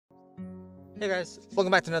Hey guys,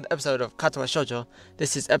 welcome back to another episode of Katawa Shoujo.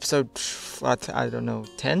 This is episode, I don't know,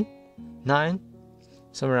 10? 9?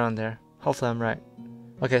 Somewhere around there. Hopefully I'm right.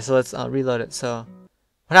 Okay, so let's reload it. So,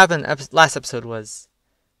 what happened last episode was,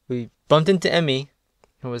 we bumped into Emmy,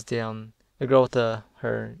 who was the girl with the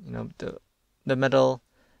metal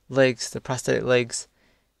legs, the prosthetic legs,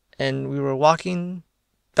 and we were walking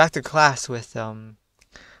back to class with,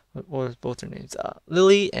 what was both their names?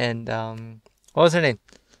 Lily and, what was her name?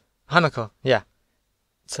 Hanako, yeah.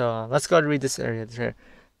 So let's go to read this area.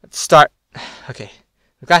 Let's start. Okay.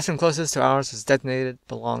 The classroom closest to ours was designated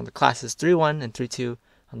belonged to classes 3-1 and 3-2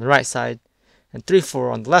 on the right side, and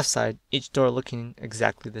 3-4 on the left side, each door looking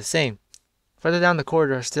exactly the same. Further down the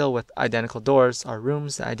corridor, still with identical doors, are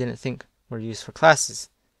rooms that I didn't think were used for classes.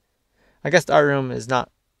 I guess the art room is not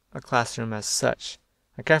a classroom as such.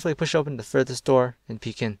 I carefully push open the furthest door and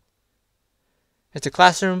peek in. It's a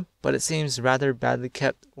classroom, but it seems rather badly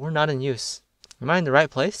kept or not in use. Am I in the right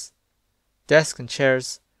place? Desks and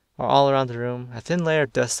chairs are all around the room. A thin layer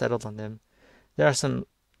of dust settled on them. There are some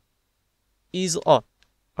easels. Oh,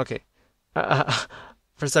 okay.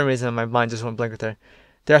 For some reason, my mind just went blank there.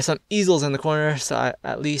 There are some easels in the corner, so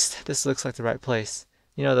at least this looks like the right place.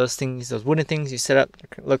 You know those things, those wooden things you set up,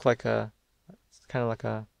 look like kind of like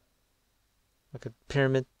a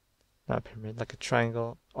pyramid, not a pyramid, like a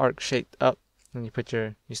triangle, arc shaped up. And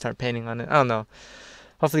you start painting on it. I don't know.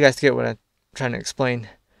 Hopefully you guys get what I'm trying to explain.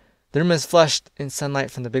 The room is flushed in sunlight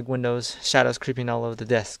from the big windows, shadows creeping all over the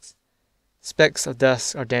desks. Specks of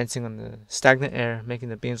dust are dancing on the stagnant air, making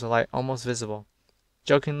the beams of light almost visible.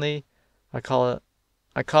 Jokingly, I call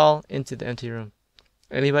into the empty room.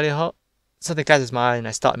 Anybody home? Something catches my eye and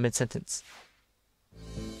I stop mid-sentence.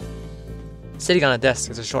 Sitting on a desk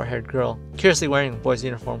is a short-haired girl, curiously wearing a boy's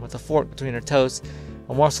uniform with a fork between her toes,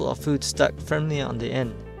 a morsel of food stuck firmly on the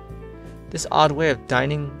end. This odd way of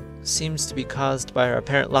dining seems to be caused by her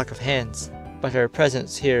apparent lack of hands, but her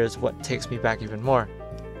presence here is what takes me back even more.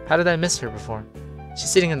 How did I miss her before?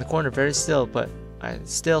 She's sitting in the corner very still, but I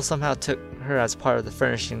still somehow took her as part of the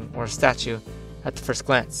furnishing or statue at the first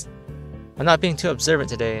glance. I'm not being too observant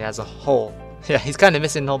today as a whole. Yeah, he's kind of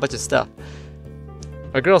missing a whole bunch of stuff.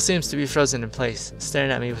 A girl seems to be frozen in place,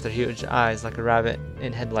 staring at me with her huge eyes like a rabbit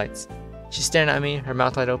in headlights. She's staring at me, her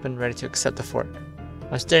mouth wide open, ready to accept the fork.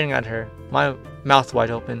 I'm staring at her, my mouth wide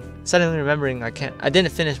open, suddenly remembering I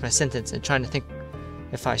didn't finish my sentence and trying to think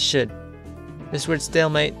if I should. This weird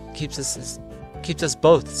stalemate keeps us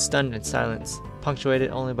both stunned in silence,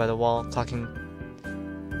 punctuated only by the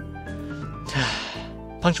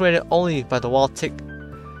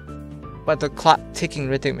clock ticking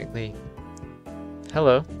rhythmically.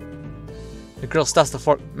 Hello. The girl stuffs the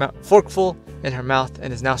forkful in her mouth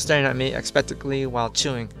and is now staring at me expectantly while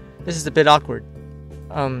chewing. This is a bit awkward.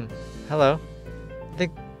 Hello. I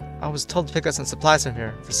think I was told to pick up some supplies from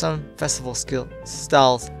here for some festival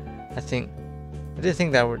stalls, I think. I didn't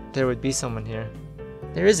think that there would be someone here.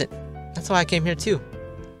 There isn't. That's why I came here too.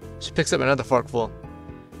 She picks up another forkful.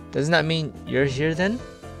 Doesn't that mean you're here then?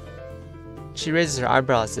 She raises her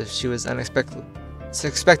eyebrows as if she was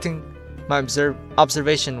expecting my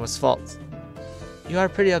observation was false. You are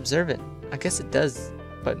pretty observant. I guess it does.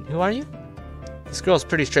 But who are you? This girl's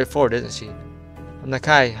pretty straightforward, isn't she? I'm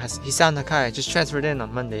Nakai, Hisao Nakai, just transferred in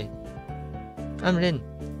on Monday. I'm Rin.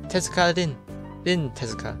 Tezuka Rin. Rin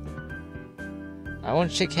Tezuka. I won't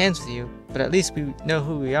shake hands with you, but at least we know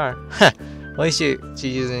who we are. At least she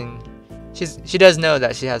does know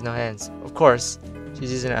that she has no hands. Of course,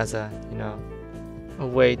 she's using it as a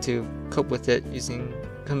way to cope with it using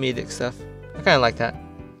comedic stuff. I kind of like that.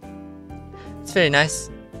 It's very nice.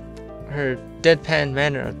 Her deadpan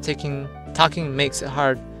manner of talking makes it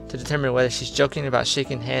hard to determine whether she's joking about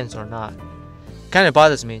shaking hands or not. It kind of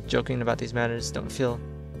bothers me. Joking about these matters doesn't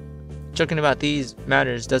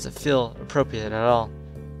feel appropriate at all.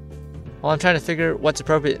 While I'm trying to figure what's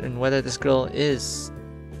appropriate and whether this girl is,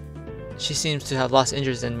 she seems to have lost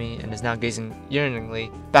interest in me and is now gazing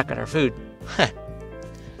yearningly back at her food.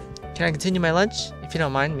 Can I continue my lunch? If you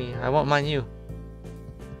don't mind me, I won't mind you.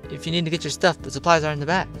 If you need to get your stuff, the supplies are in the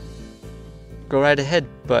back. Go right ahead,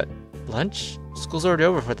 but lunch? School's already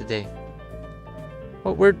over for the day.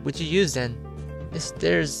 What word would you use then?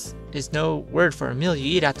 There is no word for a meal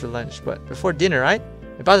you eat after lunch, but before dinner, right?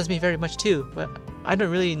 It bothers me very much too, but I don't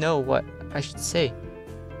really know what I should say.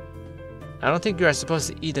 I don't think you are supposed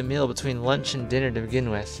to eat a meal between lunch and dinner to begin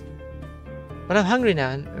with. But I'm hungry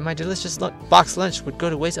now, and my delicious box lunch would go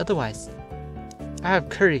to waste otherwise. I have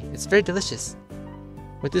curry. It's very delicious.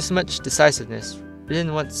 With this much decisiveness,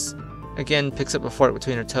 Rin once again picks up a fork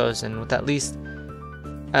between her toes, and with at least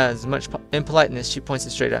as much impoliteness, she points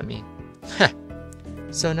it straight at me.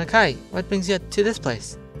 So Nakai, what brings you to this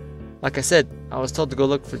place? Like I said, I was told to go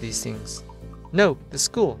look for these things. No, the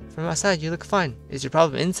school. From outside you look fine. Is your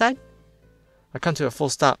problem inside? I come to a full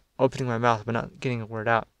stop, opening my mouth but not getting a word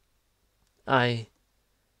out. I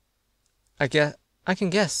can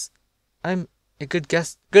guess. I'm good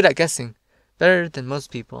at guessing. Better than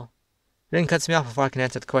most people. Rin cuts me off before I can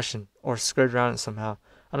answer the question, or skirt around it somehow.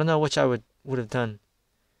 I don't know which I would have done.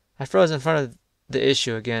 I froze in front of the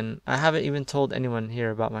issue again. I haven't even told anyone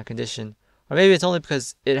here about my condition. Or maybe it's only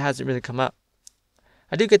because it hasn't really come up.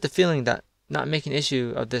 I do get the feeling that not making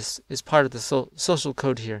issue of this is part of the social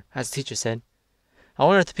code here, as the teacher said. I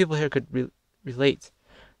wonder if the people here could relate.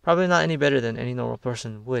 Probably not any better than any normal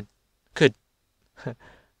person could.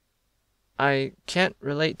 I can't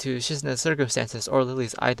relate to Shizuna's circumstances or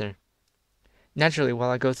Lily's either. Naturally, while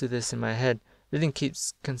I go through this in my head, Rin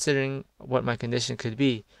keeps considering what my condition could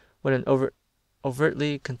be, with an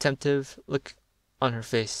overtly contemplative look on her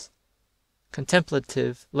face.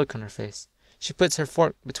 She puts her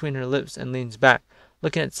fork between her lips and leans back,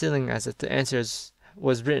 looking at the ceiling as if the answer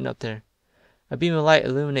was written up there. A beam of light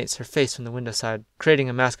illuminates her face from the window side, creating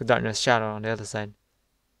a mask of darkness shadow on the other side.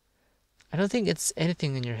 I don't think it's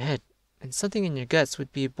anything in your head, and something in your guts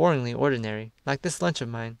would be boringly ordinary, like this lunch of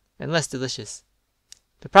mine, and less delicious.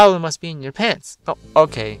 The problem must be in your pants. Oh,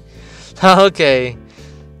 okay.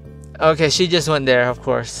 Okay, she just went there, of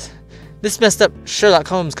course. This messed up Sherlock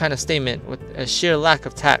Holmes kind of statement, with a sheer lack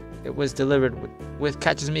of tact it was delivered with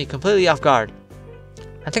catches me completely off guard.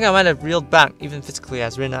 I think I might have reeled back, even physically,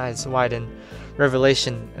 as Rin's eyes widen,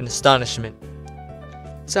 revelation and astonishment.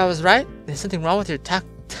 So I was right? There's something wrong with your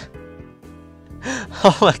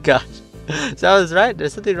Oh my gosh. So I was right?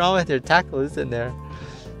 There's something wrong with your tackle, isn't there?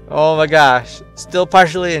 Oh my gosh. Still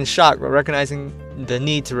partially in shock, but recognizing the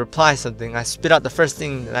need to reply something, I spit out the first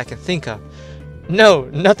thing that I can think of. No,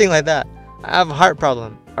 nothing like that. I have a heart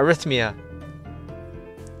problem. Arrhythmia.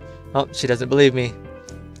 Oh, she doesn't believe me.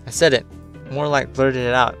 I said it. More like blurted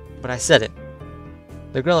it out, but I said it.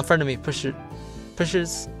 The girl in front of me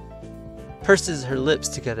purses her lips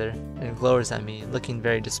together and glowers at me, looking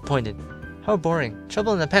very disappointed. How boring.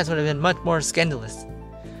 Trouble in the pants would have been much more scandalous.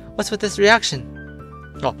 What's with this reaction?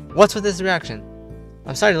 Oh, what's with this reaction?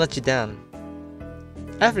 I'm sorry to let you down.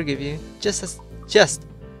 I forgive you.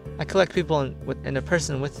 I collect people and a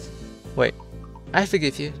person with... Wait. I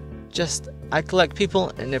forgive you. I collect people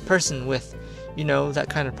and a person with, you know, that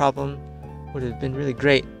kind of problem would have been really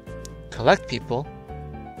great. Collect people?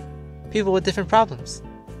 People with different problems.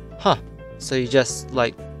 Huh. So you just,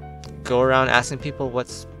 like, go around asking people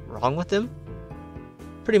what's wrong with them?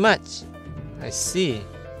 Pretty much. I see.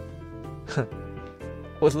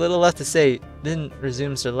 With little left to say, Lin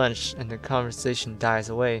resumes her lunch and the conversation dies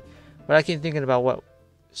away, but I keep thinking about what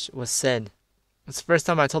was said. It's the first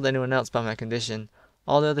time I told anyone else about my condition.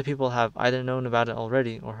 All the other people have either known about it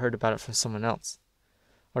already or heard about it from someone else,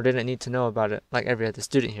 or didn't need to know about it like every other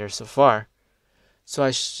student here so far. So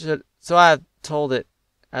I have told it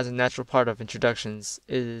as a natural part of introductions.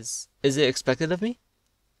 Is it expected of me?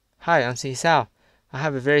 Hi, I'm Hisao. I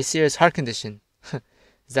have a very serious heart condition.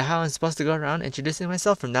 Is that how I'm supposed to go around introducing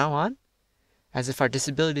myself from now on? As if our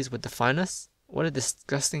disabilities would define us? What a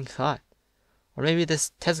disgusting thought. Or maybe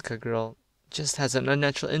this Tezuka girl just has an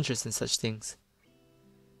unnatural interest in such things.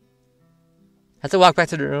 As I walk back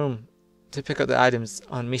to the room to pick up the items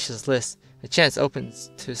on Misha's list, a chance opens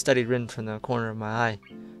to study Rin from the corner of my eye.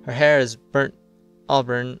 Her hair is burnt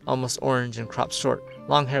auburn, almost orange, and cropped short.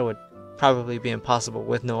 Long hair would probably be impossible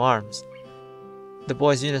with no arms. The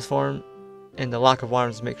boy's uniform and the lock of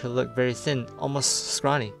arms make her look very thin, almost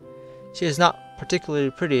scrawny. She is not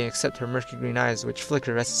particularly pretty except her murky green eyes, which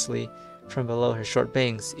flicker restlessly from below her short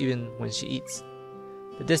bangs even when she eats.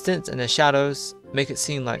 The distance and the shadows make it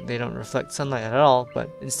seem like they don't reflect sunlight at all, but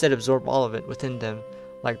instead absorb all of it within them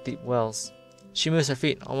like deep wells. She moves her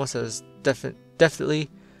feet almost as deftly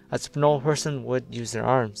as a normal person would use their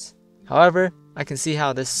arms. However, I can see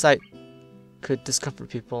how this sight could discomfort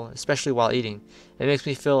people, especially while eating. It makes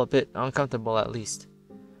me feel a bit uncomfortable at least.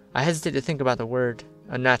 I hesitate to think about the word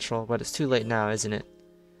unnatural, but it's too late now, isn't it?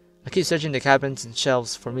 I keep searching the cabins and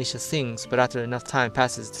shelves for Misha's things, but after enough time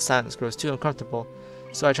passes, the silence grows too uncomfortable,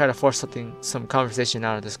 so I try to force some conversation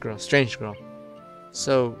out of this strange girl.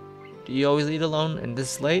 So, do you always eat alone and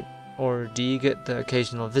this late, or do you get the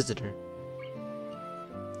occasional visitor?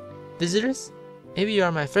 Visitors? Maybe you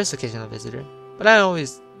are my first occasional visitor, but I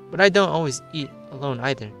don't always eat alone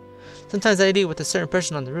either. Sometimes I eat with a certain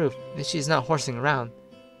person on the roof, and she is not horsing around.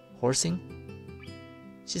 Horsing?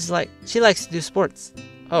 She likes to do sports.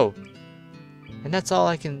 Oh. And that's all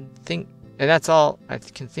I can think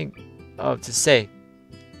of to say.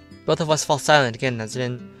 Both of us fall silent again as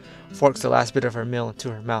Rin forks the last bit of her meal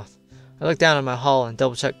into her mouth. I look down at my haul and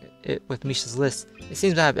double-check it with Misha's list. It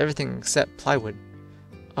seems I have everything except plywood.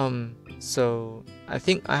 So I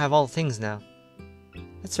think I have all the things now.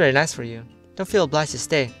 That's very nice for you. Don't feel obliged to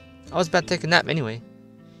stay. I was about to take a nap anyway.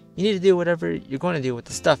 You need to do whatever you're going to do with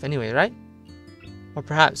the stuff anyway, right? Or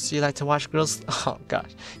perhaps you like to watch girls... Oh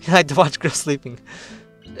gosh. You like to watch girls sleeping.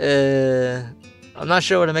 I'm not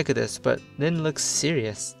sure what to make of this, but Lin looks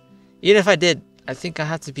serious. Even if I did, I think I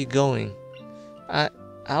have to be going.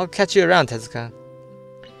 I'll catch you around, Tezuka.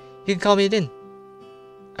 You can call me Lin.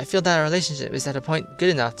 I feel that our relationship is at a point good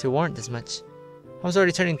enough to warrant this much. I was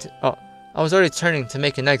already turning to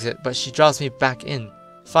make an exit, but she draws me back in.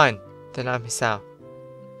 Fine, then I'm Hisao.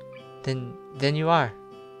 Then you are.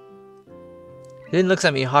 Lin looks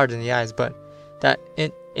at me hard in the eyes, but that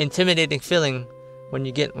intimidating feeling when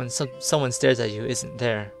you get when someone stares at you isn't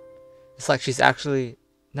there. It's like she's actually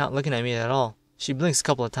not looking at me at all. She blinks a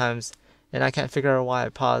couple of times, and I can't figure out why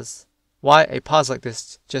a pause like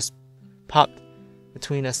this just popped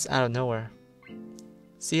between us out of nowhere.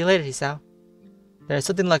 See you later, Hisao. There's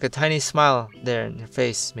something like a tiny smile there in her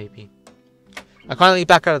face, maybe. I quietly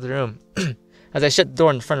back out of the room. As I shut the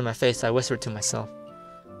door in front of my face, I whisper to myself,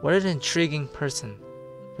 what an intriguing person.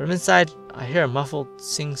 From inside, I hear a muffled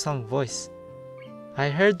sing-song voice. I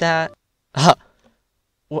heard that...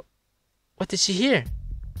 What did she hear?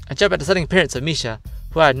 I jump at the sudden appearance of Misha,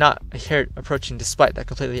 who I had not heard approaching despite that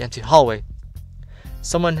completely empty hallway.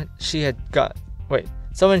 Someone she had gone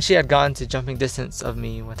to jumping distance of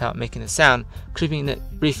me without making a sound. Creeping it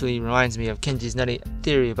briefly reminds me of Kenji's nutty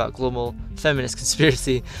theory about global feminist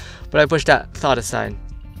conspiracy, but I pushed that thought aside.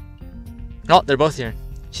 Oh, they're both here.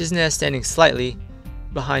 Shizune, standing slightly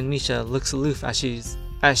behind Misha, looks aloof as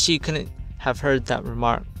she couldn't have heard that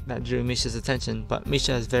remark that drew Misha's attention, but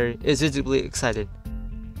Misha is visibly excited.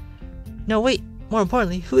 No, wait, more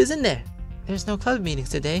importantly, who is in there? There's no club meetings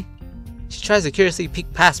today. She tries to curiously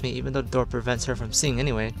peek past me, even though the door prevents her from seeing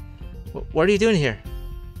anyway. What are you doing here?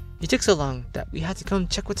 You took so long that we had to come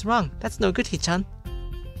check what's wrong. That's no good, Hichan.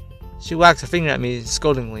 She wags her finger at me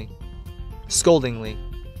scoldingly.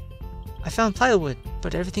 I found plywood,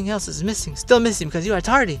 but everything else is missing. Still missing because you are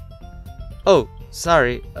tardy. Oh,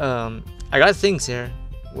 sorry. I got things here.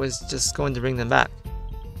 Was just going to bring them back.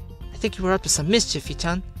 I think you were up to some mischief,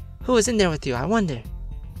 Hichan. Who was in there with you, I wonder?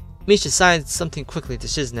 Misha sighed something quickly to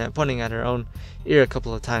Shizune, pointing at her own ear a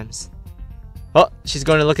couple of times. Oh, she's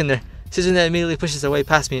going to look in there. Shizune immediately pushes her way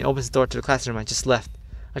past me and opens the door to the classroom I just left.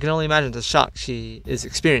 I can only imagine the shock she is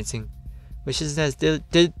experiencing. With Shizune's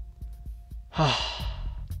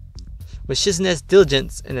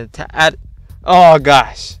diligence and oh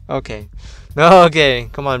gosh. Okay. Okay.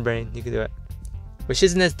 Come on, brain. You can do it. With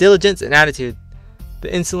Shizune's diligence and attitude,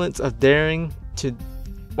 the insolence of daring to...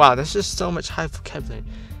 Wow, that's just so much high vocabulary.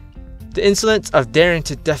 The insolence of daring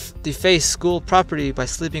to deface school property by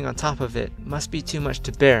sleeping on top of it must be too much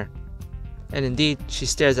to bear. And indeed, she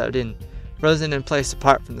stares at Rin, frozen in place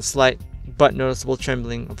apart from the slight but noticeable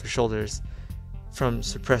trembling of her shoulders from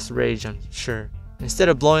suppressed rage, I'm sure. Instead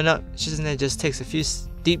of blowing up, Shizune just takes a few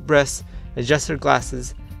deep breaths, adjusts her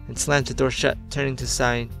glasses, and slams the door shut, turning to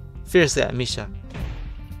sigh fiercely at Misha.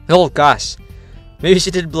 Oh gosh, maybe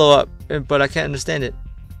she did blow up, but I can't understand it.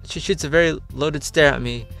 She shoots a very loaded stare at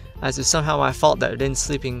me, as if somehow my fault that Rin's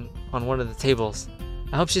sleeping on one of the tables.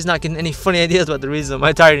 I hope she's not getting any funny ideas about the reason of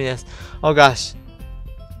my tardiness. Oh gosh.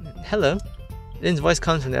 Hello? Rin's voice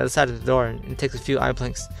comes from the other side of the door, and it takes a few eye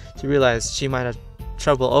blinks to realize she might have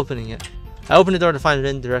trouble opening it. I open the door to find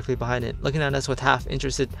Rin directly behind it, looking at us with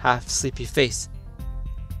half-interested, half-sleepy face.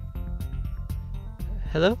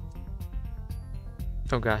 Hello?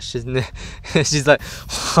 Oh gosh, she's like,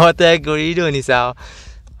 what the heck, what are you doing, Hisao?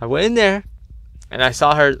 I went in there, and I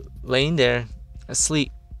saw her laying there,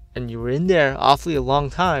 asleep, and you were in there awfully a long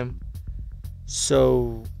time.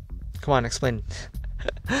 So, come on, explain.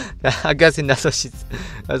 I'm guessing that's what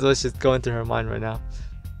she's going through her mind right now.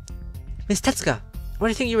 Miss Tetsuka, what do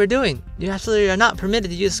you think you were doing? You absolutely are not permitted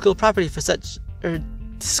to use school property for such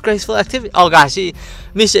disgraceful activity. Oh gosh,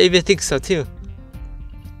 Misha even thinks so too.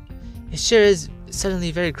 It sure is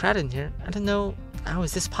suddenly very crowded in here. I don't know how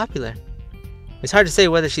is this popular. It's hard to say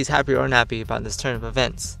whether she's happy or unhappy about this turn of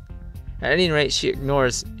events. At any rate, she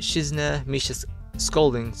ignores Shizune Misha's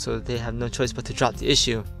scolding, so they have no choice but to drop the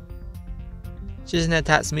issue. Shizune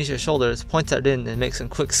taps Misha's shoulders, points at Rin, and makes some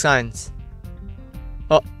quick signs.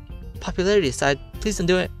 Oh, popularity aside, please don't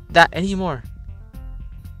do that anymore.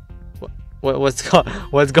 What's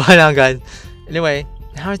going on, guys? Anyway,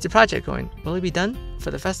 how is the project going? Will it be done for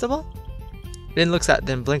the festival? Rin looks at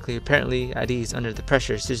them blankly, apparently at ease under the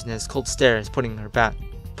pressure Shizune's cold stare is putting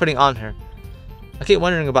putting on her. I keep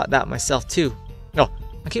wondering about that myself too.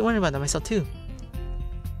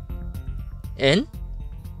 In?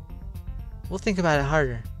 We'll think about it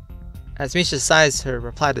harder. As Misha sighs her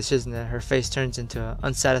reply to Shizune, her face turns into an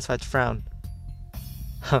unsatisfied frown.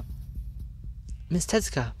 Huh. Miss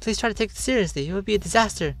Tezuka, please try to take this seriously. It would be a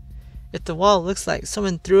disaster if the wall looks like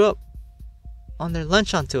someone threw up on their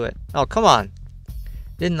lunch onto it. Oh, come on.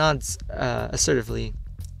 Rin nods assertively.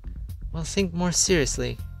 Well, think more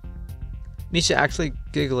seriously. Misha actually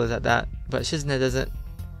giggles at that, but Shizune doesn't.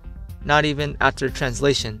 Not even after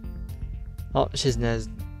translation. Oh, she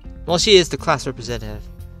is the class representative.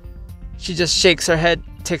 She just shakes her head,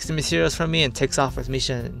 takes the materials from me, and takes off with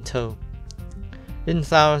Misha in tow. Rin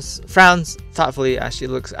frowns thoughtfully as she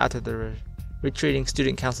looks after the retreating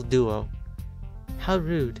student council duo. How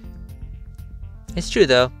rude. It's true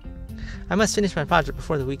though. I must finish my project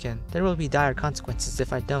before the weekend. There will be dire consequences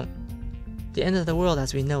if I don't. The end of the world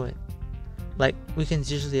as we know it. Like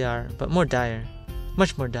weekends usually are, but more dire.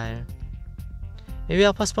 Much more dire. Maybe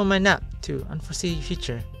I'll postpone my nap to unforeseen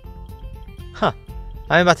future. Huh.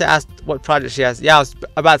 I'm about to ask what project she has. Yeah, I was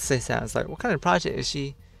about to say that. I was like, what kind of project is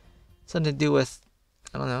she? Something to do with,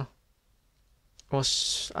 I don't know. Well,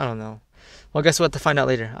 I don't know. Well, guess what? To find out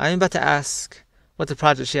later. I'm about to ask what the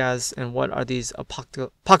project she has and what are these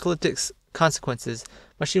apocalyptic consequences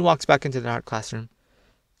when she walks back into the art classroom.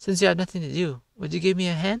 Since you have nothing to do, would you give me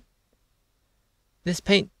a hand? This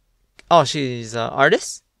paint... Oh, she's an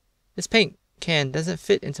artist? This paint can doesn't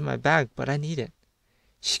fit into my bag, but I need it.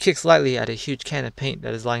 She kicks lightly at a huge can of paint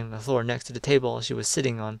that is lying on the floor next to the table she was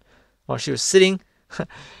sitting on. While she was sitting...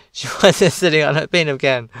 she wasn't sitting on a paint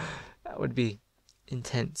can. That would be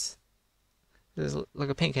intense. There's like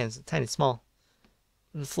a paint can, it's tiny, small.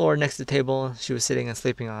 On the floor next to the table she was sitting and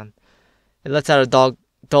sleeping on. It lets out a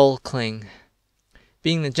dull clang.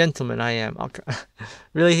 Being the gentleman I am...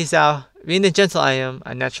 Really, Hisao? Being the gentle I am,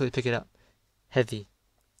 I naturally pick it up. Heavy.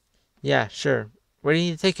 Yeah, sure. Where do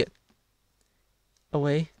you need to take it?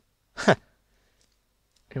 Away.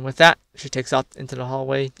 And with that, she takes off into the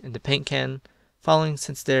hallway and the paint can, following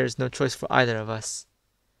since there is no choice for either of us.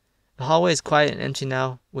 The hallway is quiet and empty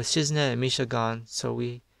now, with Shizune and Misha gone, so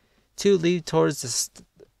we two lead towards the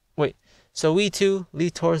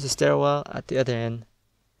stairwell at the other end.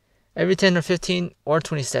 Every 10 or 15 or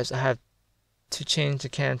 20 steps, I have to change the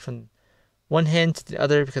can from one hand to the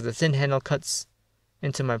other because the thin handle cuts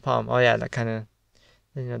into my palm. Oh yeah, that kind of,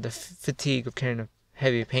 the fatigue of carrying a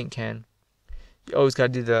heavy paint can. You always gotta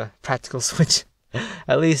do the practical switch.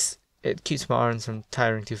 At least it keeps my arms from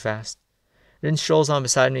tiring too fast. Rin strolls on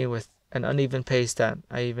beside me with an uneven pace that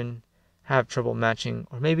I even have trouble matching,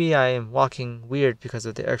 or maybe I am walking weird because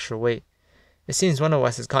of the extra weight. It seems one of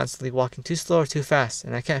us is constantly walking too slow or too fast,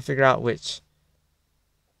 and I can't figure out which.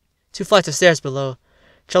 2 flights of stairs below,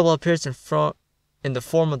 trouble appears in the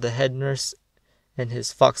form of the head nurse and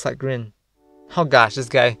his fox-like grin. Oh gosh, this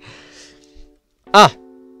guy. Ah!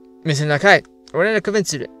 Mr. Nakai, what a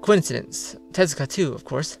coincidence. Tezuka too, of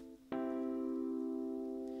course.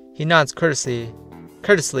 He nods courteously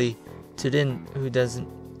to Rin, who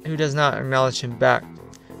does not acknowledge him back,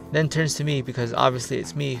 then turns to me because obviously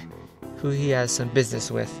it's me who he has some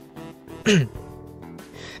business with.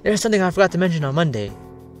 There's something I forgot to mention on Monday.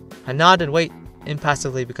 I nod and wait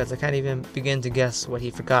impassively because I can't even begin to guess what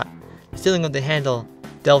he forgot. The feeling of the handle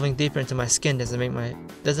delving deeper into my skin doesn't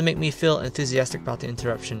make me feel enthusiastic about the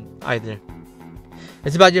interruption either.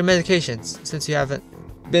 It's about your medications. Since you haven't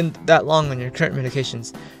been that long on your current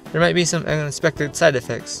medications, there might be some unexpected side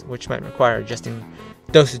effects, which might require adjusting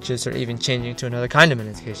dosages or even changing to another kind of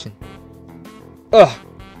medication. Ugh!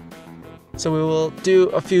 So we will do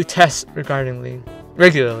a few tests regularly.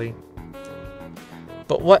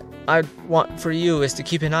 But what I want for you is to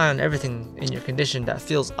keep an eye on everything in your condition that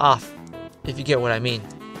feels off, if you get what I mean.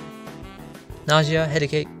 Nausea,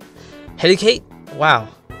 headache. Headache? Wow.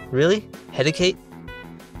 Really? Headache?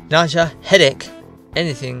 Nausea, headache,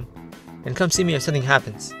 anything, and come see me if something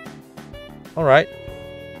happens. Alright.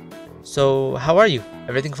 So, how are you?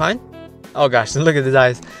 Everything fine? Oh gosh, look at his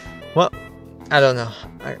eyes. Well, I don't know.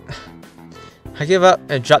 I give up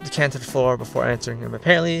and drop the can to the floor before answering him.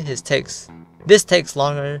 Apparently, this takes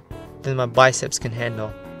longer than my biceps can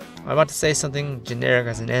handle. I'm about to say something generic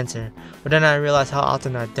as an answer, but then I realize how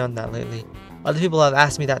often I've done that lately. Other people have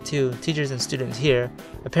asked me that too, teachers and students here,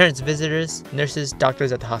 my parents, visitors, nurses,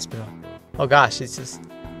 doctors at the hospital. Oh gosh, it's just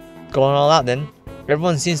going all out then.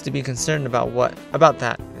 Everyone seems to be concerned about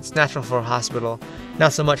that. It's natural for a hospital,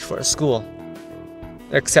 not so much for a school.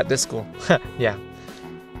 Except this school. Yeah.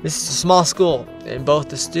 This is a small school, and both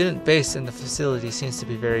the student base and the facility seems to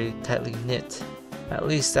be very tightly knit. At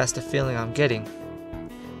least that's the feeling I'm getting.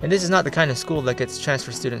 And this is not the kind of school that gets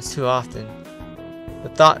transfer students too often. The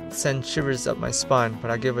thought sends shivers up my spine, but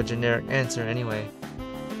I give a generic answer anyway.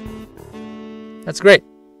 That's great.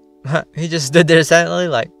 He just stood there silently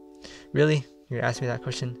like, really? You're asking me that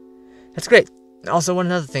question? That's great. Also,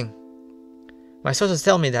 one other thing. My sources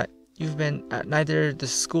tell me that you've been at neither the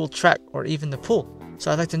school track or even the pool.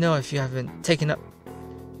 So I'd like to know if you have taken up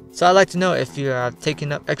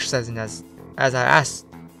exercising as I asked.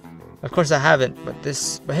 Of course I haven't, but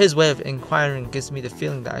his way of inquiring gives me the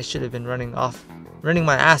feeling that I should have been running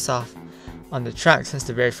my ass off on the track since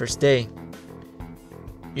the very first day.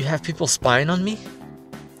 You have people spying on me?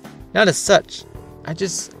 Not as such. I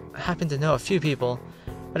just happen to know a few people,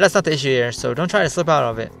 but that's not the issue here, so don't try to slip out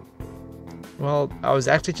of it. Well, I was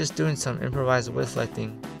actually just doing some improvised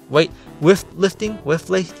weightlifting.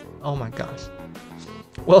 Oh my gosh.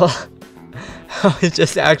 Well,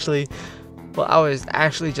 I was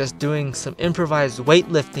actually just doing some improvised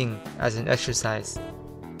weightlifting as an exercise.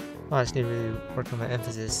 Oh, I just need to really work on my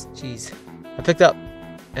emphasis. Jeez. I picked up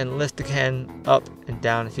and lift the can up and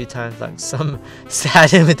down a few times like some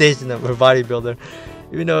sad imitation of a bodybuilder,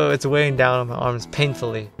 even though it's weighing down on my arms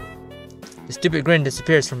painfully. The stupid grin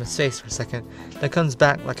disappears from his face for a second, then comes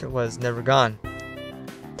back like it was never gone.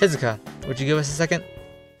 Tezuka, would you give us a second?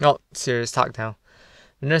 Oh, serious talk now.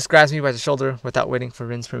 The nurse grabs me by the shoulder without waiting for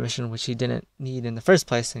Rin's permission, which he didn't need in the first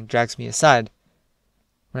place, and drags me aside.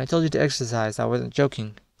 When I told you to exercise, I wasn't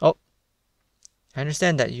joking. Oh, I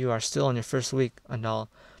understand that you are still on your first week and all,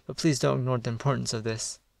 but please don't ignore the importance of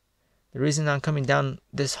this. The reason I'm coming down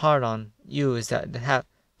this hard on you is that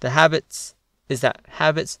habits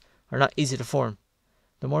are not easy to form.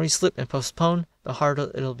 The more you slip and postpone, the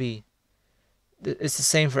harder it'll be. It's the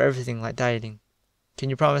same for everything like dieting. Can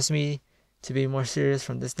you promise me to be more serious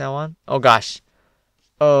from this now on? Oh gosh.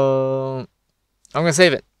 I'm gonna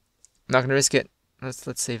save it. I'm not gonna risk it.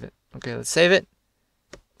 Let's save it. Okay, let's save it.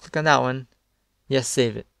 Click on that one. Yes,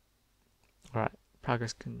 save it. Alright.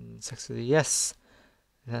 Progress successfully. Yes.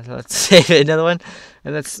 And then let's save it. Another one.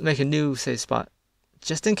 And let's make a new save spot.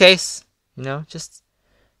 Just in case. Just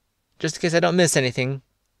in case I don't miss anything.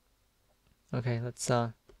 Okay, let's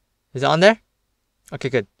is it on there? Okay,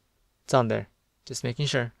 good. It's on there. Just making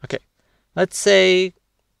sure. Okay. Let's say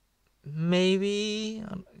maybe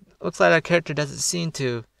looks like our character doesn't seem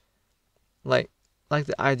to like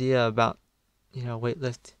the idea about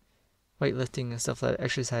weightlifting and stuff like that,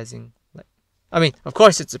 exercising. I mean, of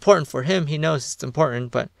course it's important for him. He knows it's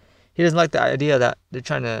important, but he doesn't like the idea that they're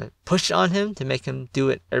trying to push on him to make him do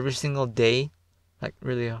it every single day, like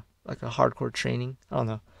really like a hardcore training. I don't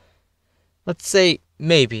know. Let's say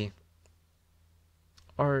maybe,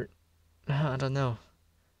 or I don't know.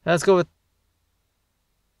 Let's go with.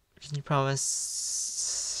 Can you promise?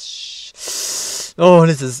 Oh,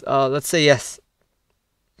 this is. Let's say yes.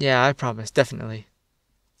 Yeah, I promise, definitely.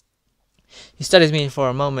 He studies me for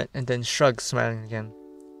a moment and then shrugs, smiling again.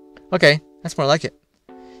 Okay, that's more like it.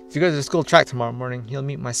 If you go to the school track tomorrow morning, you'll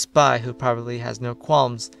meet my spy who probably has no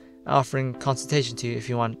qualms offering consultation to you if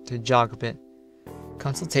you want to jog a bit.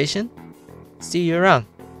 Consultation? See you around.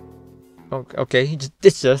 Okay, he just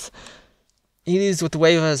ditched us. He leaves with a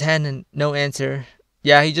wave of his hand and no answer.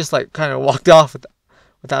 Yeah, he just kind of walked off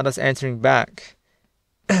without us answering back.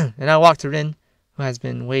 And I walked to Rin, who has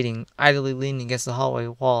been waiting, idly leaning against the hallway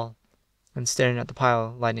wall and staring at the pile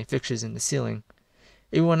of lighting fixtures in the ceiling.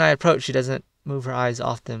 Even when I approach, she doesn't move her eyes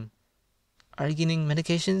off them. Are you getting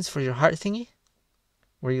medications for your heart thingy?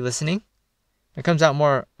 Were you listening? It comes out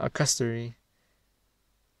more accusatory.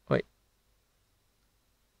 Wait.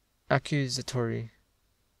 Accusatory.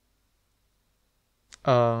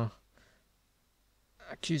 It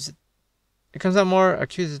comes out more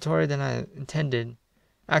accusatory than I intended,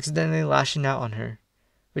 accidentally lashing out on her.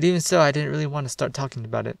 But even so, I didn't really want to start talking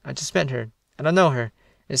about it. I just met her, and I know her.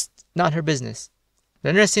 It's not her business.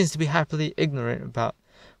 The nurse seems to be happily ignorant about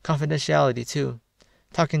confidentiality, too,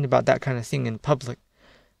 talking about that kind of thing in public.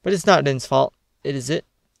 But it's not Rin's fault, is it?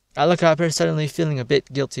 I look at her, suddenly feeling a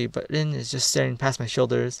bit guilty, but Rin is just staring past my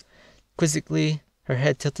shoulders, quizzically, her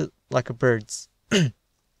head tilted like a bird's.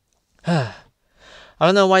 I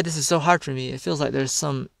don't know why this is so hard for me. It feels like there's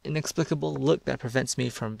some inexplicable look that prevents me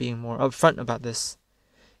from being more upfront about this.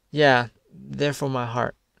 Yeah, they're for my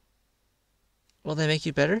heart. Will they make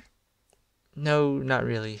you better? No, not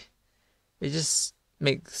really. They just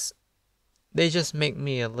make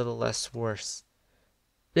me a little less worse.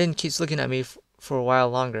 Rin keeps looking at me for a while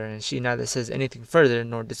longer, and she neither says anything further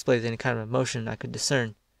nor displays any kind of emotion I could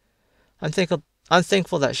discern. I'm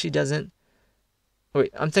thankful that she doesn't.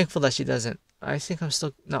 I think I'm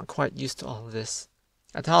still not quite used to all of this.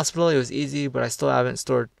 At the hospital, it was easy, but I still haven't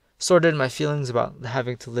sorted my feelings about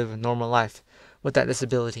having to live a normal life with that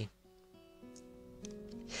disability.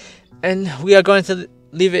 And we are going to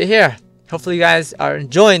leave it here. Hopefully you guys are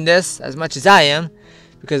enjoying this as much as I am,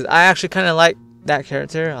 because I actually kind of like that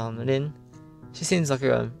character, Rin. She seems like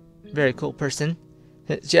a very cool person.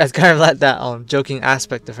 She has kind of like that joking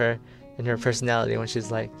aspect of her in her personality when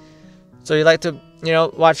she's like, so you like to,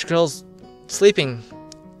 watch girls sleeping,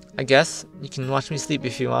 I guess. You can watch me sleep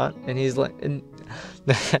if you want. And he's like, and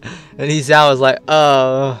Hisao was like,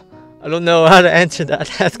 I don't know how to answer that.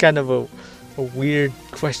 That's kind of a weird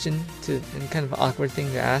question and kind of an awkward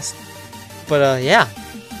thing to ask. But yeah.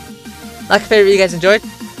 Like a favorite you guys enjoyed.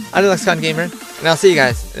 I'm the Lexicon Gamer, and I'll see you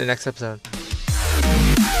guys in the next episode.